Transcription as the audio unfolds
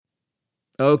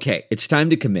Okay, it's time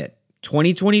to commit.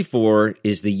 2024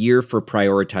 is the year for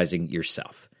prioritizing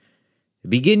yourself.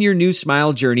 Begin your new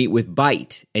smile journey with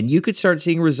Byte, and you could start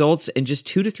seeing results in just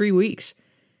 2 to 3 weeks.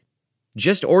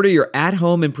 Just order your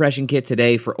at-home impression kit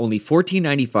today for only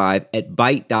 $14.95 at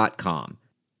Byte.com.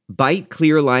 Byte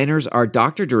clear liners are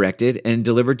doctor-directed and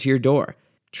delivered to your door.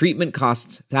 Treatment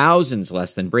costs thousands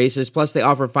less than braces, plus they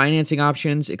offer financing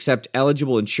options, accept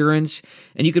eligible insurance,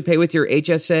 and you could pay with your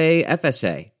HSA,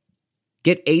 FSA.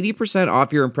 Get 80%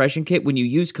 off your impression kit when you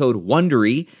use code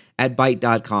WONDERY at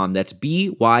Byte.com. That's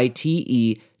BYTE.com.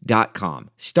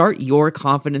 Start your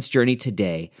confidence journey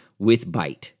today with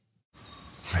Byte.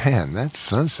 Man, that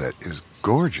sunset is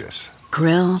gorgeous.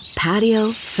 Grill,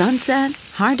 patio, sunset.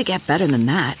 Hard to get better than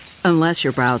that. Unless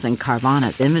you're browsing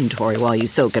Carvana's inventory while you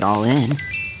soak it all in.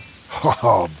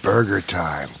 Oh, burger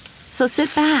time. So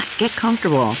sit back, get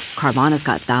comfortable. Carvana's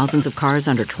got thousands of cars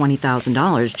under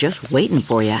 $20,000 just waiting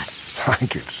for you. I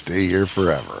could stay here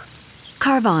forever.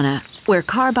 Carvana, where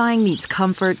car buying meets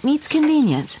comfort meets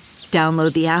convenience.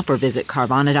 Download the app or visit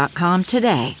Carvana.com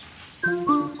today.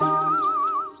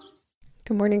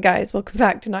 Good morning, guys. Welcome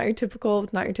back to Not Your Typical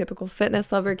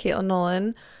Fitness Lover, Caitlin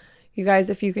Nolan. You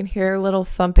guys, if you can hear a little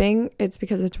thumping, it's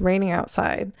because it's raining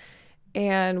outside.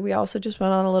 And we also just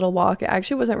went on a little walk. It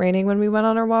actually wasn't raining when we went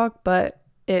on our walk, but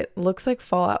it looks like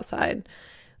fall outside.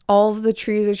 All of the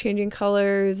trees are changing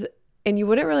colors. And you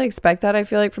wouldn't really expect that, I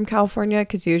feel like, from California,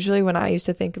 because usually when I used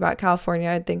to think about California,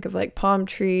 I'd think of like palm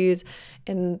trees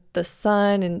and the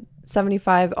sun and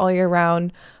 75 all year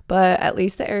round. But at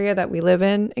least the area that we live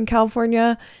in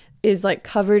California is like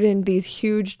covered in these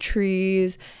huge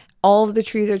trees. All of the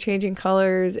trees are changing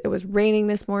colors. It was raining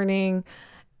this morning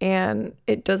and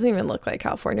it doesn't even look like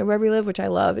California where we live, which I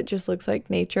love. It just looks like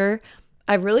nature.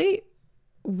 I've really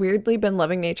weirdly been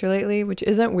loving nature lately, which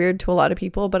isn't weird to a lot of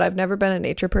people, but I've never been a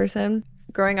nature person.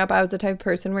 Growing up, I was the type of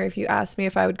person where if you asked me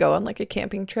if I would go on like a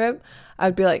camping trip, I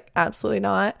would be like, absolutely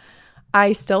not.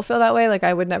 I still feel that way. Like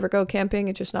I would never go camping.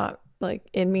 It's just not like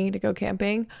in me to go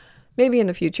camping. Maybe in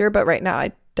the future, but right now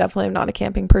I definitely am not a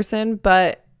camping person.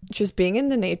 But just being in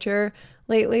the nature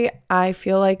lately, I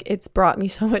feel like it's brought me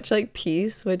so much like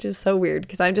peace, which is so weird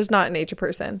because I'm just not a nature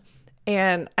person.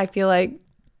 And I feel like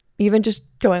even just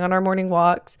going on our morning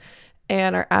walks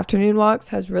and our afternoon walks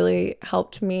has really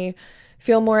helped me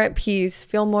feel more at peace,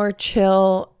 feel more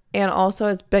chill. And also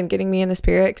it's been getting me in the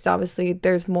spirit because obviously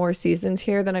there's more seasons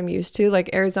here than I'm used to. Like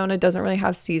Arizona doesn't really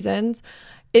have seasons.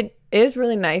 It is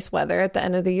really nice weather at the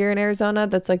end of the year in Arizona.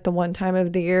 That's like the one time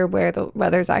of the year where the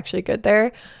weather's actually good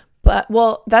there. But,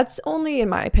 well, that's only in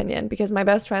my opinion, because my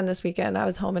best friend this weekend, I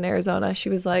was home in Arizona. She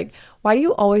was like, why do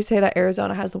you always say that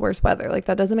Arizona has the worst weather? Like,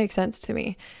 that doesn't make sense to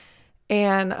me.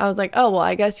 And I was like, oh, well,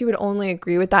 I guess you would only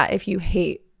agree with that if you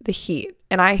hate the heat.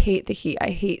 And I hate the heat. I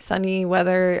hate sunny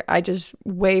weather. I just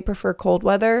way prefer cold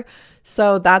weather.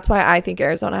 So that's why I think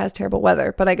Arizona has terrible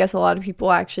weather. But I guess a lot of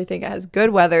people actually think it has good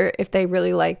weather if they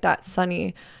really like that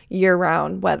sunny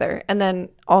year-round weather. And then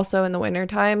also in the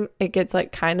wintertime, it gets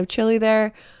like kind of chilly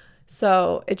there.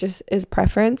 So it just is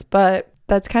preference. But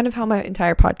that's kind of how my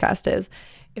entire podcast is.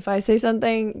 If I say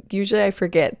something, usually I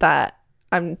forget that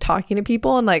I'm talking to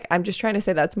people and like I'm just trying to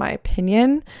say that's my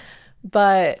opinion.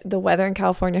 But the weather in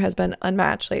California has been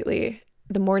unmatched lately.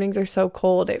 The mornings are so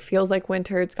cold. It feels like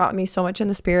winter. It's got me so much in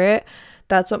the spirit.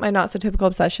 That's what my not so typical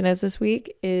obsession is this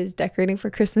week, is decorating for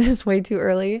Christmas way too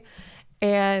early.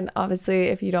 And obviously,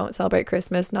 if you don't celebrate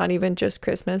Christmas, not even just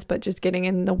Christmas, but just getting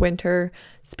in the winter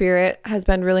spirit has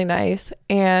been really nice.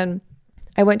 And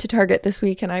I went to Target this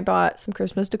week and I bought some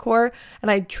Christmas decor, and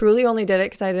I truly only did it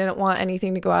because I didn't want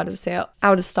anything to go out of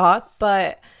stock.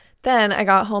 But then I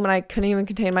got home and I couldn't even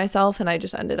contain myself, and I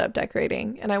just ended up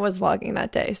decorating, and I was vlogging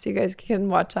that day. So you guys can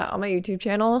watch that on my YouTube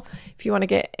channel if you want to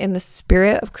get in the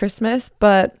spirit of Christmas.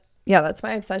 But yeah, that's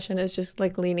my obsession, is just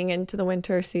like leaning into the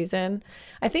winter season.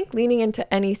 I think leaning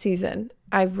into any season,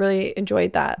 I've really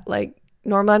enjoyed that. Like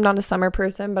normally I'm not a summer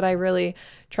person, but I really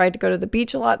tried to go to the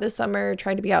beach a lot this summer,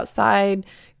 tried to be outside,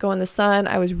 go in the sun.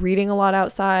 I was reading a lot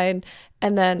outside,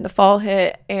 and then the fall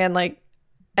hit, and like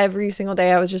every single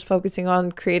day I was just focusing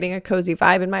on creating a cozy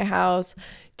vibe in my house,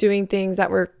 doing things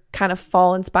that were kind of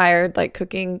fall inspired, like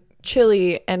cooking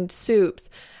chili and soups,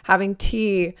 having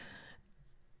tea,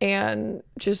 and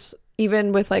just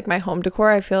even with like my home decor,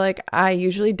 I feel like I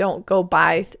usually don't go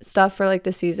buy stuff for like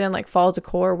the season, like fall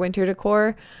decor, winter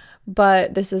decor.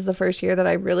 But this is the first year that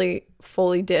I really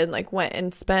fully did, like went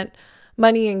and spent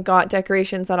money and got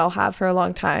decorations that I'll have for a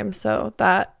long time. So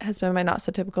that has been my not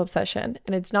so typical obsession.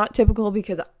 And it's not typical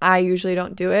because I usually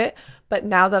don't do it, But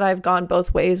now that I've gone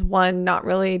both ways, one, not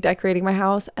really decorating my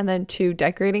house, and then two,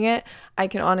 decorating it, I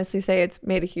can honestly say it's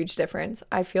made a huge difference.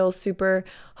 I feel super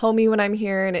homey when I'm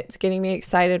here, and it's getting me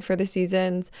excited for the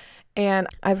seasons. And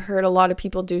I've heard a lot of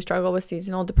people do struggle with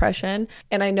seasonal depression.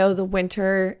 And I know the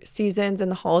winter seasons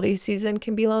and the holiday season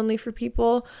can be lonely for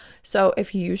people. So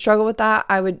if you struggle with that,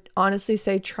 I would honestly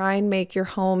say try and make your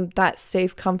home that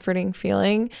safe, comforting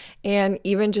feeling. And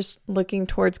even just looking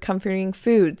towards comforting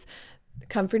foods,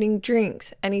 comforting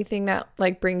drinks, anything that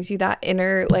like brings you that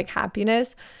inner like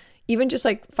happiness. Even just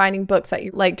like finding books that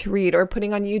you like to read, or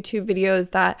putting on YouTube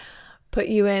videos that put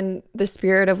you in the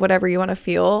spirit of whatever you want to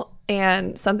feel.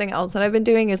 And something else that I've been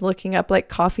doing is looking up like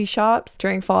coffee shops.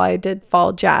 During fall, I did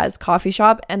fall jazz coffee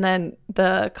shop, and then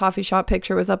the coffee shop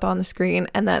picture was up on the screen,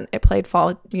 and then it played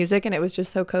fall music, and it was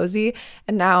just so cozy.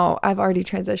 And now I've already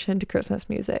transitioned to Christmas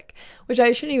music, which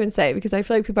I shouldn't even say because I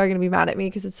feel like people are going to be mad at me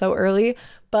because it's so early,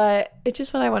 but it's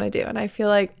just what I want to do. And I feel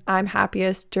like I'm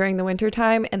happiest during the winter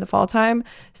time and the fall time.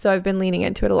 So I've been leaning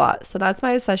into it a lot. So that's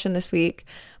my obsession this week.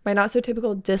 My not so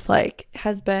typical dislike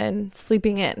has been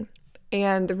sleeping in.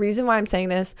 And the reason why I'm saying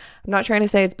this, I'm not trying to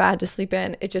say it's bad to sleep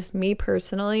in. It's just me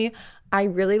personally. I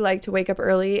really like to wake up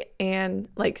early and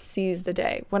like seize the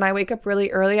day. When I wake up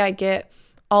really early, I get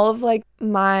all of like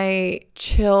my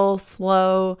chill,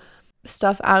 slow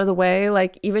stuff out of the way.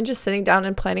 Like even just sitting down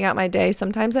and planning out my day,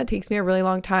 sometimes that takes me a really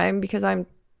long time because I'm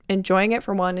enjoying it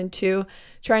for one, and two,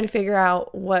 trying to figure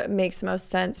out what makes the most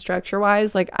sense structure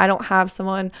wise. Like I don't have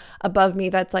someone above me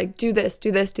that's like, do this,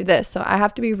 do this, do this. So I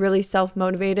have to be really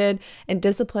self-motivated and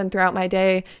disciplined throughout my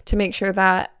day to make sure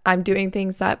that I'm doing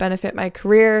things that benefit my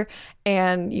career.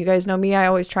 And you guys know me, I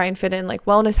always try and fit in like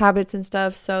wellness habits and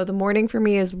stuff. So the morning for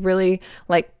me is really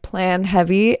like plan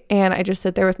heavy, and I just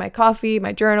sit there with my coffee,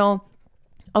 my journal.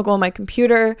 I'll go on my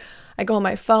computer, I go on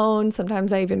my phone.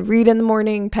 Sometimes I even read in the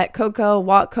morning, pet Coco,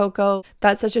 walk Coco.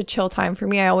 That's such a chill time for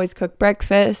me. I always cook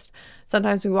breakfast.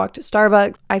 Sometimes we walk to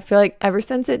Starbucks. I feel like ever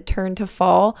since it turned to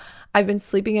fall, I've been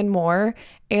sleeping in more,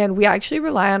 and we actually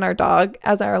rely on our dog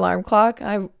as our alarm clock.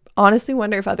 I honestly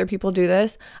wonder if other people do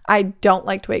this. I don't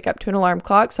like to wake up to an alarm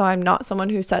clock, so I'm not someone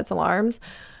who sets alarms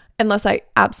unless I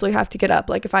absolutely have to get up.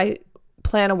 Like if I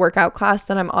plan a workout class,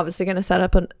 then I'm obviously going to set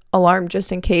up an alarm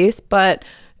just in case, but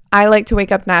I like to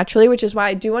wake up naturally, which is why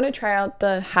I do want to try out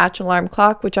the Hatch alarm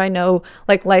clock, which I know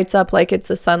like lights up like it's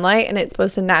the sunlight and it's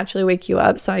supposed to naturally wake you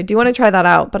up. So I do want to try that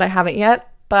out, but I haven't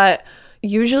yet. But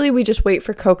usually we just wait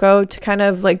for Coco to kind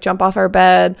of like jump off our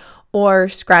bed or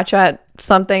scratch at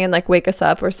something and like wake us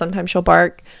up, or sometimes she'll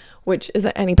bark, which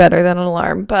isn't any better than an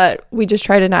alarm, but we just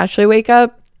try to naturally wake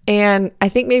up. And I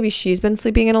think maybe she's been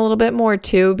sleeping in a little bit more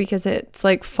too, because it's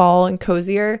like fall and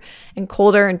cozier and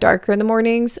colder and darker in the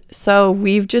mornings. So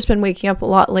we've just been waking up a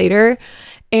lot later.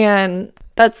 And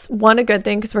that's a good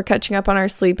thing because we're catching up on our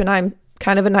sleep. And I'm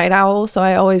kind of a night owl, so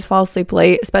I always fall asleep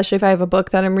late, especially if I have a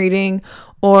book that I'm reading,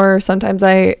 or sometimes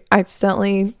I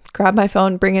accidentally grab my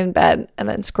phone, bring it in bed, and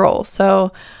then scroll.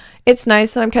 So it's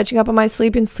nice that I'm catching up on my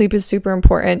sleep, and sleep is super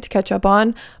important to catch up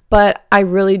on. But I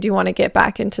really do want to get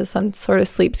back into some sort of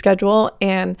sleep schedule.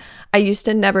 And I used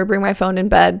to never bring my phone in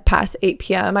bed past 8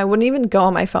 p.m. I wouldn't even go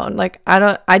on my phone. Like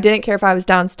I didn't care if I was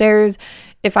downstairs,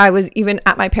 if I was even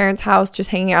at my parents' house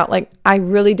just hanging out. Like I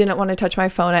really didn't want to touch my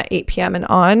phone at 8 p.m. and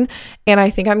on. And I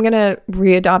think I'm going to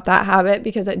readopt that habit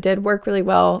because it did work really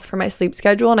well for my sleep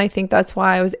schedule. And I think that's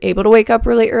why I was able to wake up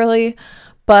really early.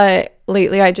 But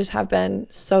lately I just have been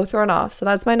so thrown off. So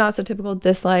that's my not so typical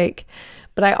dislike.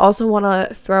 But I also want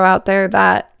to throw out there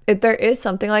that if there is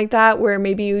something like that where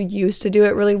maybe you used to do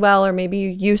it really well, or maybe you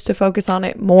used to focus on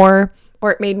it more,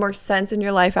 or it made more sense in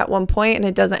your life at one point and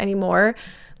it doesn't anymore,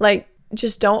 like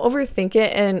just don't overthink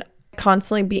it and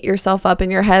constantly beat yourself up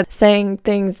in your head saying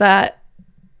things that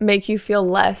make you feel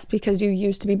less because you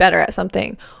used to be better at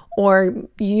something, or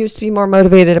you used to be more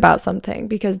motivated about something,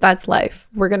 because that's life.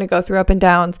 We're going to go through up and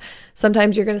downs.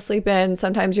 Sometimes you're going to sleep in.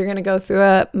 Sometimes you're going to go through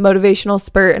a motivational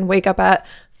spurt and wake up at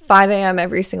 5 a.m.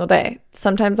 every single day.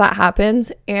 Sometimes that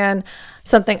happens. And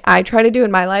something I try to do in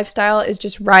my lifestyle is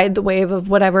just ride the wave of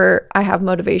whatever I have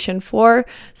motivation for.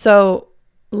 So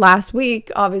last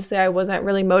week, obviously, I wasn't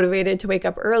really motivated to wake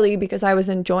up early because I was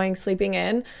enjoying sleeping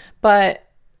in. But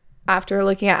after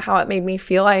looking at how it made me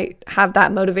feel, I have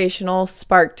that motivational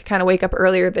spark to kind of wake up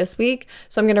earlier this week.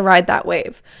 So I'm going to ride that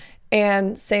wave.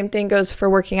 And same thing goes for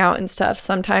working out and stuff.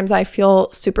 Sometimes I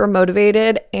feel super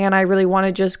motivated and I really want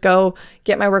to just go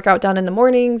get my workout done in the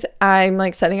mornings. I'm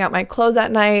like setting out my clothes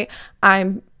at night.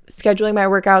 I'm scheduling my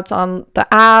workouts on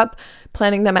the app,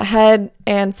 planning them ahead,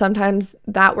 and sometimes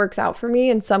that works out for me,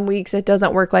 and some weeks it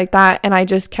doesn't work like that, and I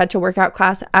just catch a workout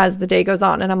class as the day goes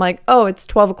on, and I'm like, oh, it's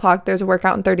 12 o'clock, there's a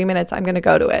workout in 30 minutes, I'm going to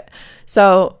go to it.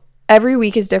 So every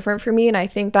week is different for me, and I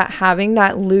think that having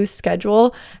that loose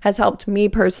schedule has helped me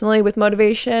personally with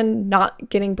motivation, not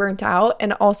getting burnt out,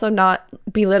 and also not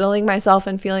belittling myself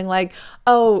and feeling like,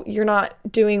 oh, you're not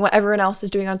doing what everyone else is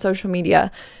doing on social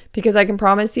media, because I can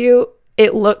promise you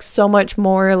it looks so much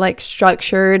more like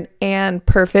structured and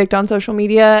perfect on social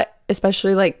media,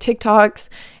 especially like TikToks.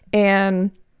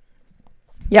 And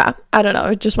yeah, I don't know,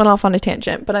 it just went off on a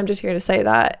tangent, but I'm just here to say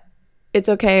that it's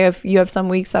okay if you have some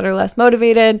weeks that are less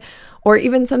motivated or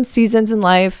even some seasons in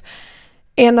life.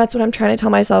 And that's what I'm trying to tell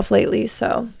myself lately.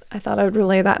 So I thought I would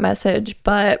relay that message.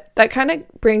 But that kind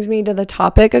of brings me to the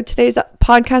topic of today's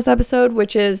podcast episode,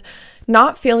 which is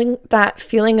not feeling that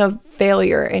feeling of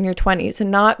failure in your 20s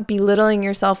and not belittling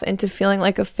yourself into feeling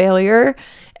like a failure.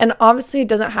 And obviously it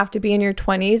doesn't have to be in your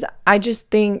 20s. I just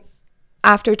think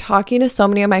after talking to so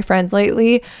many of my friends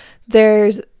lately,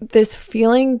 there's this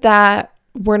feeling that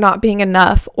we're not being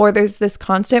enough, or there's this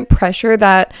constant pressure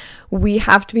that we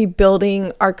have to be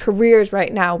building our careers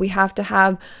right now. We have to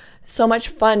have so much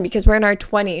fun because we're in our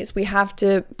 20s. We have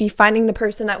to be finding the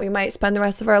person that we might spend the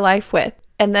rest of our life with.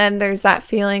 And then there's that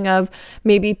feeling of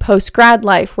maybe post-grad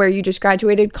life where you just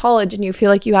graduated college and you feel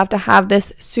like you have to have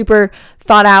this super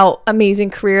thought out,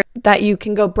 amazing career that you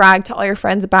can go brag to all your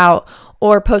friends about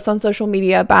or post on social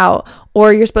media about,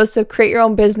 or you're supposed to create your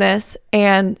own business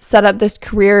and set up this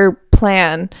career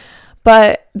plan.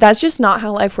 But that's just not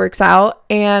how life works out.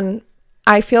 And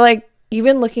I feel like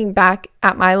even looking back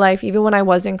at my life, even when I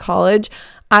was in college,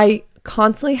 I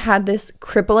constantly had this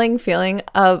crippling feeling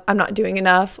of I'm not doing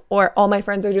enough, or all my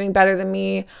friends are doing better than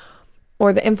me,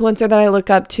 or the influencer that I look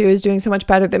up to is doing so much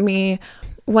better than me,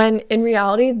 when in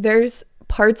reality there's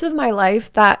parts of my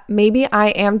life that maybe I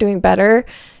am doing better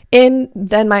in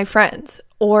than my friends,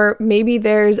 or maybe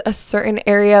there's a certain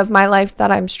area of my life that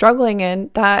I'm struggling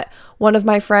in that one of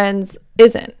my friends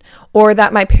isn't, or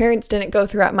that my parents didn't go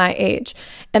through at my age.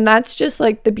 And that's just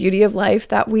like the beauty of life,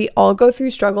 that we all go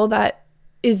through struggle that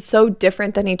is so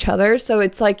different than each other. So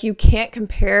it's like you can't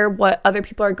compare what other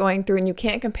people are going through, and you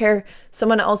can't compare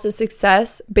someone else's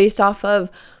success based off of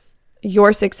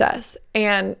your success.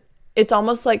 And it's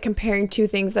almost like comparing two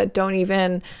things that don't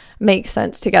even make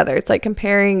sense together. It's like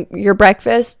comparing your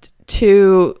breakfast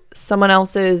to someone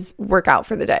else's workout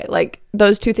for the day. Like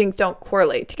those two things don't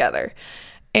correlate together.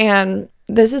 And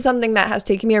this is something that has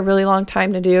taken me a really long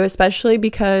time to do, especially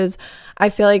because I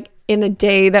feel like in the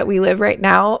day that we live right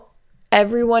now,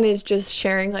 everyone is just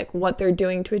sharing like what they're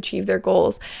doing to achieve their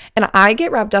goals. And I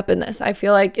get wrapped up in this. I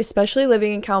feel like, especially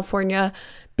living in California,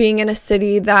 being in a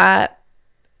city that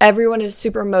everyone is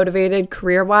super motivated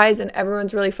career-wise and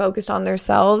everyone's really focused on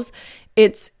themselves,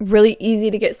 it's really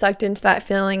easy to get sucked into that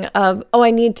feeling of, oh,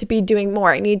 I need to be doing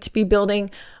more. I need to be building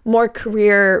more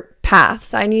career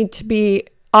paths. I need to be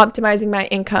optimizing my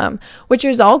income, which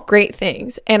is all great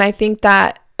things. And I think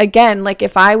that, again, like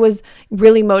if I was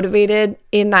really motivated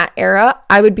in that era,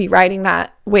 I would be riding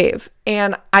that wave.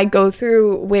 And I go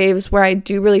through waves where I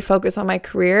do really focus on my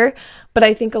career. But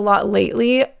I think a lot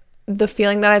lately, the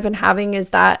feeling that I've been having is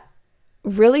that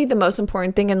really the most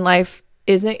important thing in life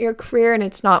isn't your career, and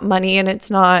it's not money, and it's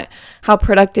not how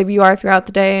productive you are throughout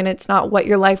the day, and it's not what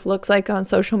your life looks like on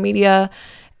social media.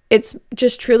 It's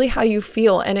just truly how you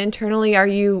feel. And internally, are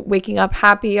you waking up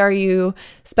happy? Are you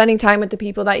spending time with the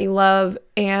people that you love?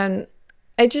 And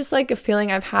it's just like a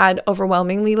feeling I've had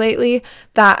overwhelmingly lately,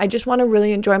 that I just want to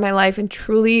really enjoy my life and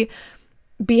truly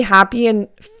be happy and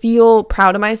feel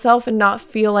proud of myself and not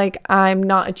feel like I'm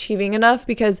not achieving enough,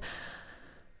 because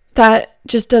that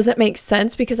just doesn't make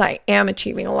sense, because I am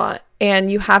achieving a lot.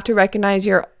 And you have to recognize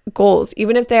your goals,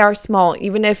 even if they are small,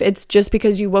 even if it's just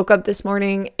because you woke up this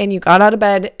morning and you got out of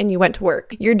bed and you went to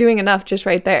work. You're doing enough just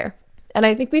right there. And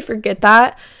I think we forget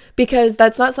that, because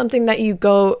that's not something that you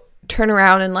go turn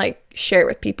around and like share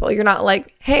with people. You're not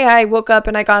like, hey, I woke up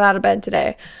and I got out of bed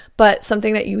today. But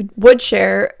something that you would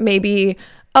share, maybe,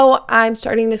 oh, I'm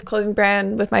starting this clothing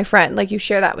brand with my friend. Like you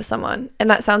share that with someone, and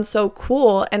that sounds so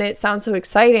cool and it sounds so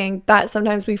exciting that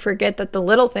sometimes we forget that the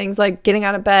little things, like getting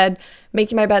out of bed,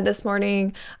 making my bed this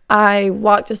morning, I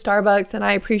walked to Starbucks and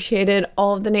I appreciated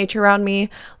all of the nature around me.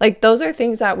 Like those are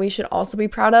things that we should also be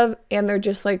proud of, and they're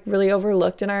just like really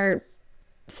overlooked in our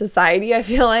society. I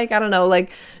feel like, I don't know, like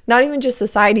not even just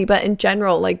society, but in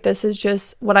general, like this is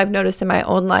just what I've noticed in my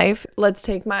own life. Let's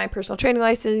take my personal training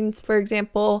license, for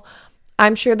example.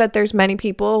 I'm sure that there's many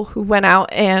people who went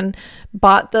out and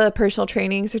bought the personal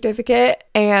training certificate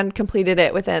and completed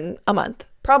it within a month.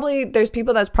 probably there's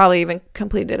people that's probably even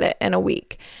completed it in a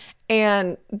week.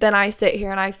 And then I sit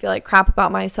here and I feel like crap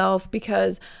about myself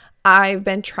because I've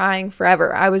been trying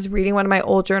forever. I was reading one of my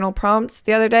old journal prompts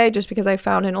the other day just because I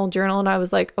found an old journal and I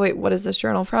was like, oh wait, what is this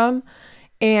journal from?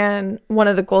 And one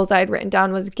of the goals I had written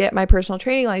down was get my personal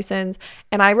training license.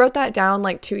 And I wrote that down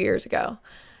like 2 years ago.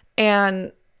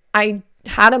 And I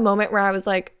had a moment where I was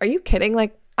like, are you kidding?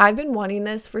 Like, I've been wanting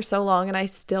this for so long and I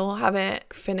still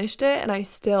haven't finished it, and I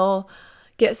still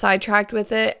get sidetracked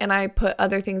with it and I put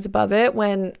other things above it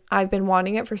when I've been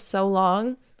wanting it for so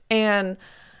long. And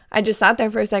I just sat there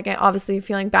for a second, obviously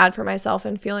feeling bad for myself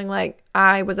and feeling like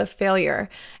I was a failure.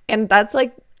 And that's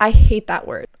like, I hate that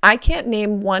word. I can't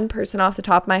name one person off the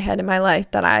top of my head in my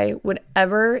life that I would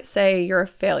ever say you're a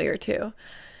failure to.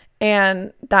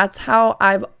 And that's how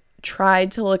I've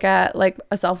tried to look at like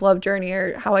a self-love journey,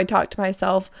 or how I talk to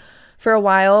myself for a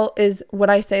while, is would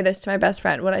I say this to my best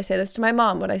friend? Would I say this to my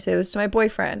mom? Would I say this to my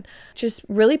boyfriend? Just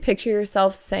really picture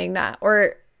yourself saying that.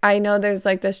 Or I know there's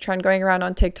like this trend going around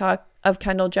on TikTok of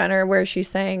Kendall Jenner where she's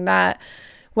saying that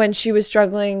when she was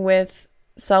struggling with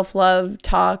self-love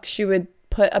talk, she would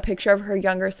put a picture of her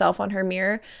younger self on her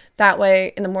mirror. That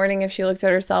way in the morning, if she looked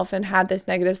at herself and had this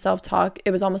negative self-talk,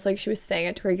 it was almost like she was saying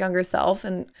it to her younger self.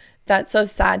 And that's so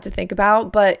sad to think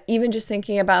about. But even just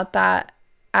thinking about that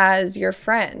as your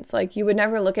friends, like you would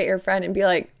never look at your friend and be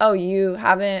like, oh, you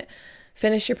haven't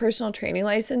finished your personal training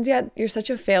license yet? You're such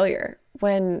a failure.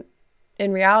 When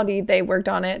in reality, they worked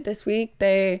on it this week.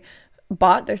 They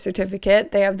bought their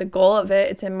certificate. They have the goal of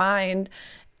it. It's in mind.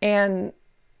 And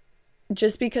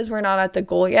just because we're not at the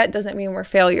goal yet doesn't mean we're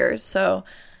failures. So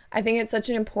I think it's such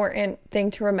an important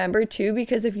thing to remember too,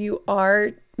 because if you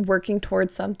are working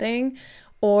towards something,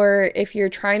 or if you're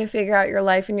trying to figure out your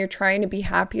life and you're trying to be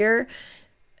happier,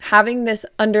 having this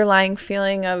underlying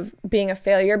feeling of being a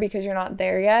failure because you're not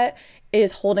there yet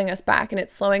is holding us back, and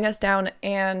it's slowing us down,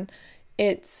 and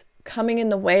it's coming in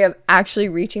the way of actually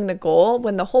reaching the goal,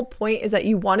 when the whole point is that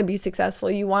you want to be successful,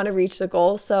 you want to reach the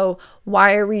goal. So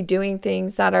why are we doing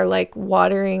things that are like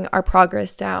watering our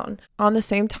progress down? On the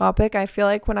same topic, I feel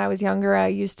like when I was younger, I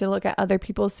used to look at other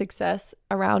people's success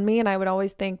around me and I would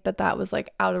always think that that was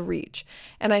like out of reach.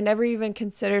 And I never even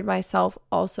considered myself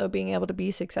also being able to be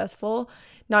successful,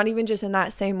 not even just in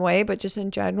that same way, but just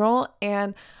in general.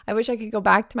 And I wish I could go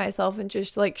back to myself and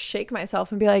just like shake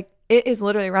myself and be like, it is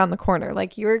literally around the corner.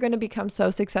 Like, you're going to become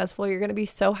so successful. You're going to be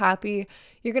so happy.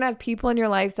 You're going to have people in your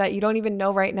life that you don't even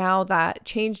know right now that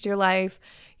changed your life.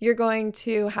 You're going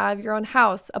to have your own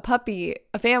house, a puppy,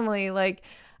 a family. Like,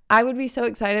 I would be so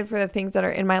excited for the things that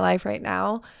are in my life right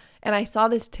now. And I saw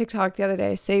this TikTok the other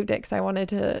day. I saved it because I wanted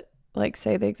to like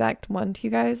say the exact one to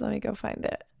you guys. Let me go find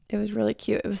it. It was really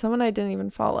cute. It was someone I didn't even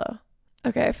follow.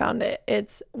 Okay, I found it.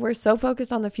 We're so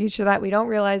focused on the future that we don't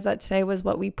realize that today was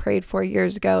what we prayed for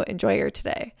years ago. Enjoy your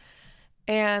today.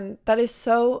 And that is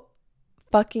so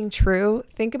fucking true.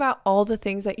 Think about all the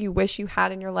things that you wish you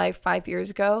had in your life 5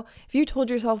 years ago. If you told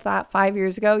yourself that 5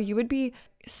 years ago, you would be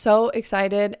so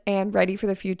excited and ready for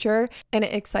the future. And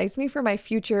it excites me for my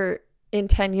future in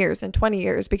 10 years and 20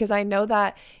 years, because I know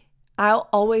that I'll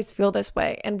always feel this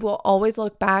way, and we'll always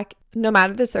look back, no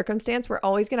matter the circumstance. We're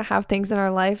always going to have things in our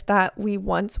life that we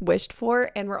once wished for,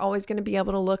 and we're always going to be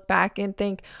able to look back and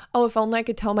think, oh, if only I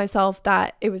could tell myself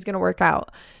that it was going to work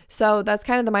out. So that's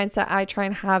kind of the mindset I try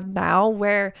and have now,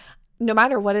 where no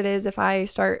matter what it is, if I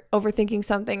start overthinking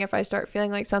something, if I start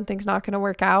feeling like something's not going to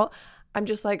work out, I'm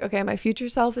just like, okay, my future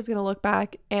self is going to look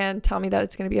back and tell me that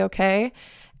it's going to be okay.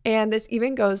 And this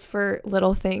even goes for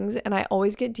little things. And I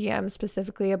always get DMs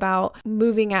specifically about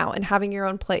moving out and having your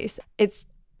own place. It's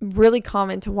really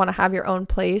common to want to have your own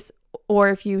place, or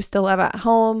if you still live at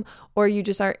home, or you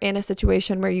just are in a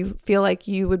situation where you feel like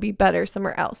you would be better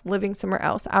somewhere else, living somewhere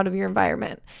else out of your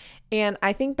environment. And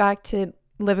I think back to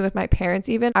living with my parents,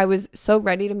 even I was so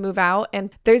ready to move out. And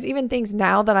there's even things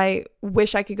now that I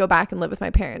wish I could go back and live with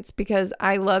my parents, because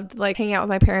I loved like hanging out with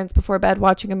my parents before bed,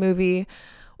 watching a movie,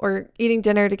 or eating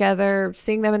dinner together,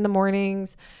 seeing them in the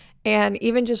mornings. And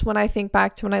even just when I think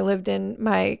back to when I lived in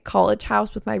my college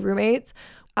house with my roommates,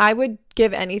 I would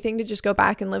give anything to just go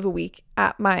back and live a week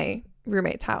at my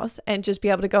roommate's house and just be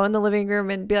able to go in the living room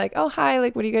and be like, oh, hi,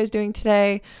 like, what are you guys doing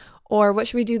today? Or what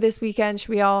should we do this weekend? Should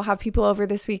we all have people over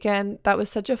this weekend? That was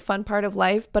such a fun part of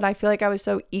life, but I feel like I was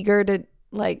so eager to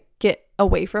like get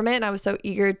away from it. And I was so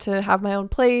eager to have my own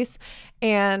place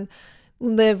and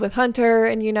live with Hunter.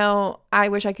 And, you know, I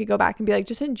wish I could go back and be like,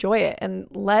 just enjoy it and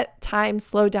let time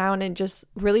slow down and just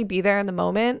really be there in the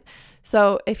moment.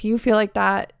 So if you feel like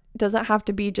that doesn't have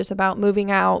to be just about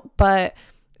moving out, but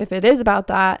if it is about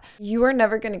that, you are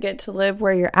never going to get to live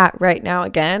where you're at right now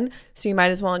again. So you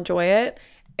might as well enjoy it.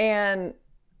 And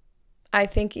I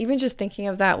think even just thinking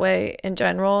of that way in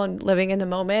general and living in the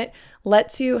moment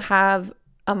lets you have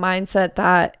a mindset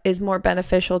that is more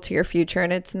beneficial to your future.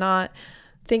 And it's not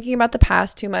thinking about the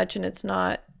past too much, and it's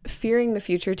not fearing the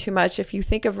future too much. If you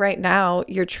think of right now,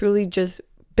 you're truly just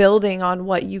building on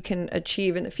what you can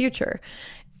achieve in the future.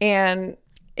 And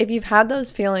if you've had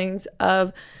those feelings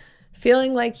of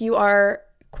feeling like you are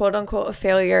quote unquote a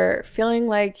failure, feeling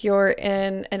like you're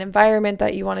in an environment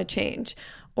that you want to change,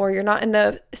 or you're not in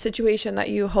the situation that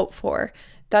you hope for,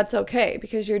 that's okay,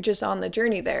 because you're just on the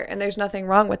journey there, and there's nothing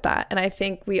wrong with that. And I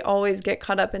think we always get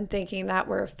caught up in thinking that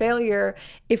we're a failure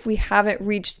if we haven't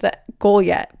reached the goal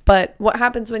yet. But what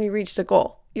happens when you reach the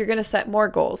goal? You're going to set more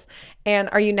goals. And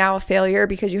are you now a failure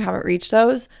because you haven't reached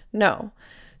those? No.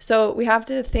 So we have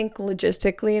to think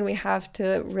logistically, and we have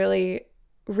to really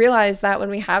realize that when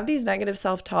we have these negative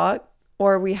self-talk,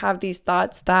 or we have these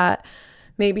thoughts that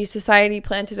maybe society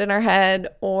planted in our head,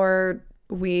 or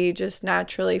we just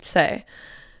naturally say,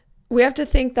 we have to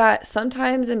think that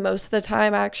sometimes, and most of the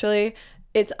time actually,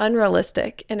 it's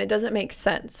unrealistic and it doesn't make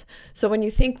sense. So when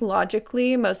you think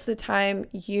logically, most of the time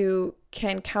you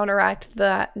can counteract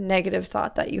that negative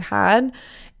thought that you had.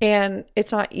 And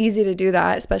it's not easy to do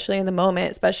that, especially in the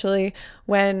moment, especially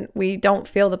when we don't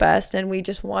feel the best and we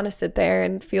just want to sit there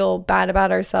and feel bad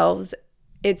about ourselves.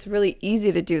 It's really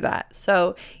easy to do that.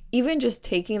 So even just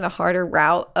taking the harder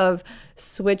route of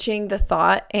switching the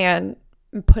thought and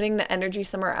putting the energy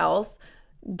somewhere else,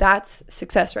 that's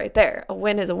success right there. A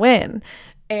win is a win.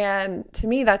 And to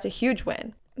me, that's a huge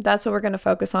win. That's what we're going to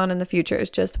focus on in the future, is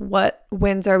just what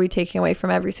wins are we taking away from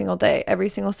every single day, every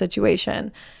single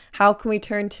situation? How can we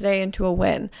turn today into a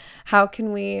win? How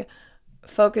can we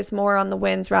focus more on the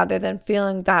wins rather than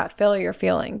feeling that failure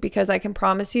feeling? Because I can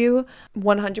promise you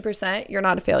 100% you're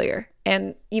not a failure.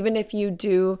 And even if you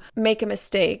do make a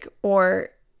mistake or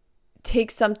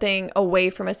take something away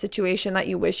from a situation that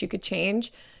you wish you could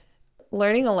change,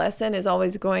 learning a lesson is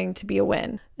always going to be a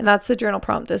win. And that's the journal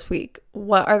prompt this week.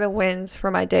 What are the wins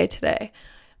for my day today?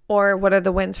 Or what are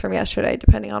the wins from yesterday,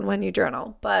 depending on when you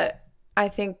journal. But I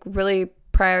think really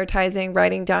prioritizing,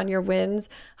 writing down your wins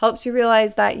helps you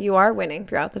realize that you are winning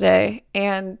throughout the day.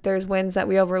 And there's wins that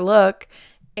we overlook.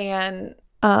 And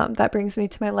that brings me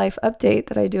to my life update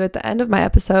that I do at the end of my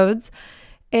episodes.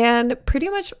 And pretty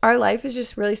much our life is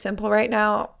just really simple right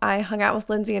now. I hung out with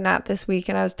Lindsay and Nat this week,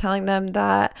 and I was telling them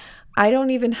that I don't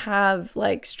even have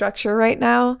like structure right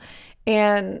now.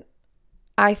 And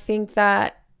I think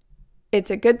that it's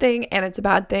a good thing and it's a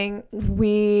bad thing.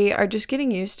 We are just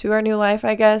getting used to our new life,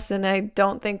 I guess. And I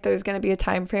don't think there's going to be a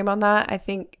time frame on that. I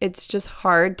think it's just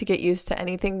hard to get used to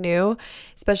anything new,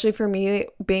 especially for me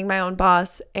being my own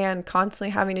boss and constantly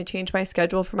having to change my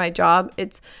schedule for my job.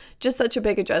 It's just such a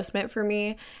big adjustment for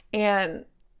me. And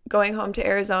going home to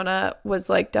Arizona was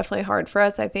like definitely hard for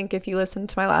us. I think if you listened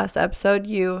to my last episode,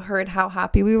 you heard how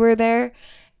happy we were there.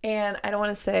 And I don't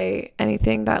want to say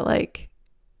anything that like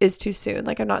is too soon.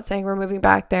 Like, I'm not saying we're moving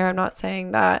back there. I'm not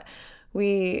saying that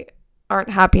we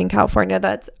aren't happy in California.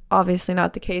 That's obviously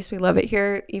not the case. We love it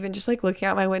here. Even just like looking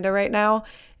out my window right now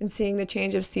and seeing the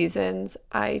change of seasons,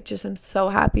 I just am so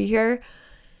happy here.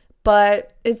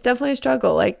 But it's definitely a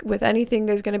struggle. Like with anything,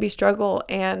 there's going to be struggle.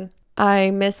 And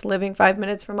I miss living 5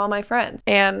 minutes from all my friends.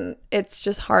 And it's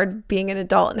just hard being an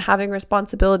adult and having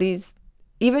responsibilities.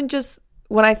 Even just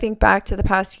when I think back to the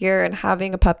past year and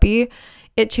having a puppy,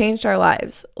 it changed our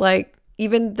lives. Like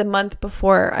even the month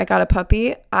before I got a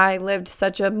puppy, I lived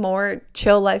such a more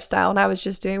chill lifestyle, and I was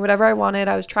just doing whatever I wanted.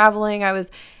 I was traveling, I was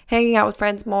hanging out with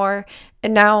friends more.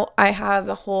 And now I have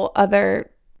a whole other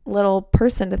little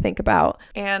person to think about,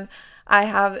 and I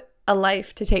have a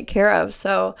life to take care of.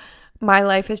 So my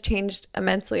life has changed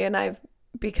immensely, and I've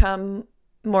become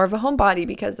more of a homebody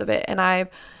because of it. And I've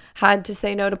had to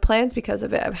say no to plans because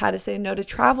of it. I've had to say no to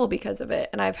travel because of it.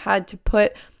 And I've had to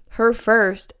put her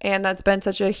first. And that's been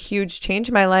such a huge change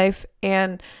in my life.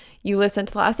 And you listened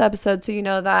to the last episode, so you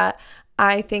know that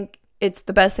I think it's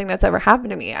the best thing that's ever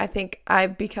happened to me. I think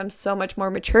I've become so much more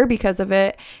mature because of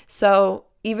it. So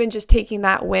even just taking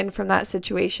that win from that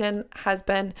situation has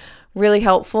been really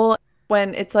helpful.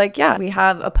 When it's like, yeah, we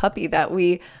have a puppy that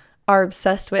we are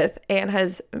obsessed with and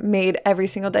has made every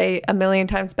single day a million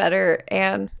times better.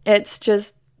 And it's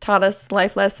just taught us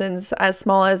life lessons as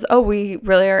small as, oh, we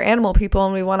really are animal people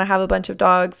and we want to have a bunch of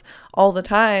dogs all the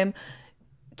time,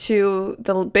 to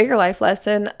the bigger life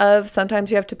lesson of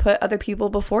sometimes you have to put other people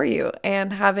before you,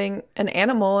 and having an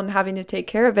animal and having to take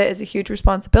care of it is a huge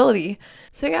responsibility.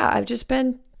 So yeah, I've just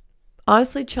been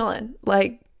honestly chilling,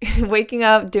 like waking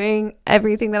up, doing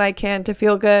everything that I can to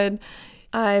feel good.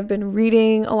 I've been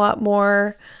reading a lot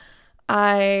more.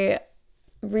 I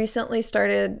recently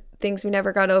started Things We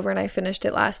Never Got Over, and I finished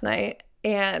it last night.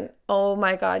 And oh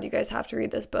my God, you guys have to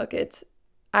read this book.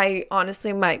 I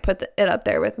honestly might put it up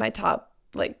there with my top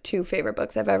like 2 favorite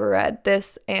books I've ever read.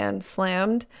 This and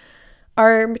Slammed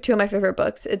are 2 of my favorite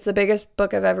books. It's the biggest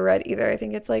book I've ever read either. I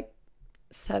think it's like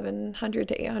 700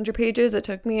 to 800 pages. It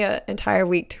took me an entire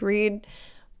week to read,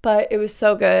 but it was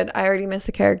so good. I already missed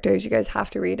the characters. You guys have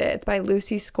to read it. It's by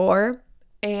Lucy Score.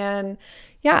 And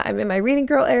yeah, I'm in my reading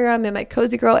girl era. I'm in my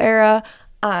cozy girl era.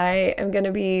 I am going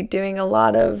to be doing a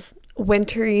lot of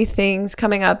wintry things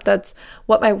coming up. That's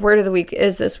what my word of the week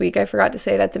is this week. I forgot to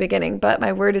say it at the beginning, but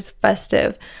my word is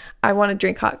festive. I want to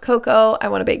drink hot cocoa. I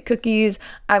want to bake cookies.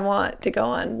 I want to go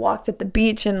on walks at the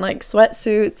beach in like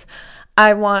sweatsuits.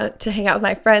 I want to hang out with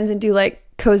my friends and do like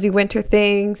cozy winter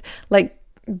things, like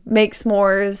make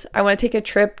s'mores. I want to take a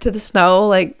trip to the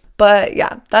snow. But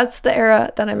yeah, that's the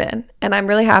era that I'm in, and I'm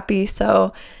really happy.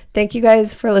 So thank you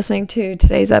guys for listening to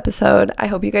today's episode. I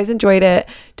hope you guys enjoyed it.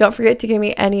 Don't forget to give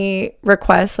me any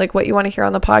requests, like what you want to hear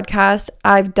on the podcast.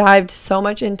 I've dived so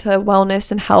much into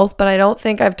wellness and health, but I don't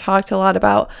think I've talked a lot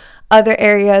about other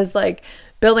areas like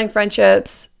building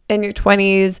friendships in your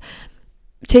 20s,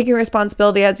 taking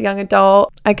responsibility as a young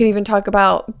adult. I could even talk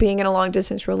about being in a long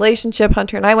distance relationship.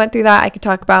 Hunter and I went through that. I could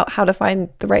talk about how to find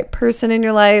the right person in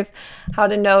your life, how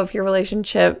to know if your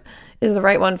relationship is the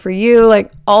right one for you,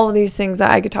 like all of these things that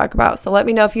I could talk about. So let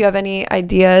me know if you have any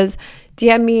ideas.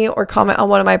 DM me or comment on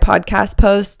one of my podcast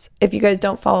posts. If you guys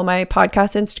don't follow my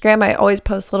podcast Instagram, I always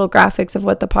post little graphics of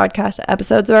what the podcast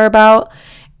episodes are about,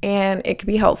 and it could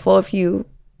be helpful if you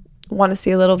want to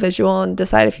see a little visual and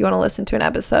decide if you want to listen to an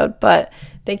episode. But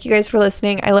thank you guys for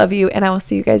listening. I love you, and I will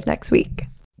see you guys next week.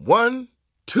 1,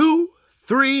 2,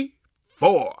 3,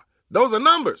 4. Those are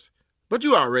numbers, but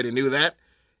you already knew that.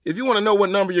 If you want to know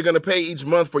what number you're going to pay each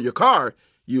month for your car,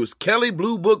 use Kelley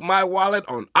Blue Book My Wallet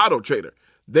on AutoTrader.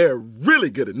 They're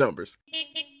really good at numbers.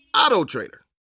 AutoTrader.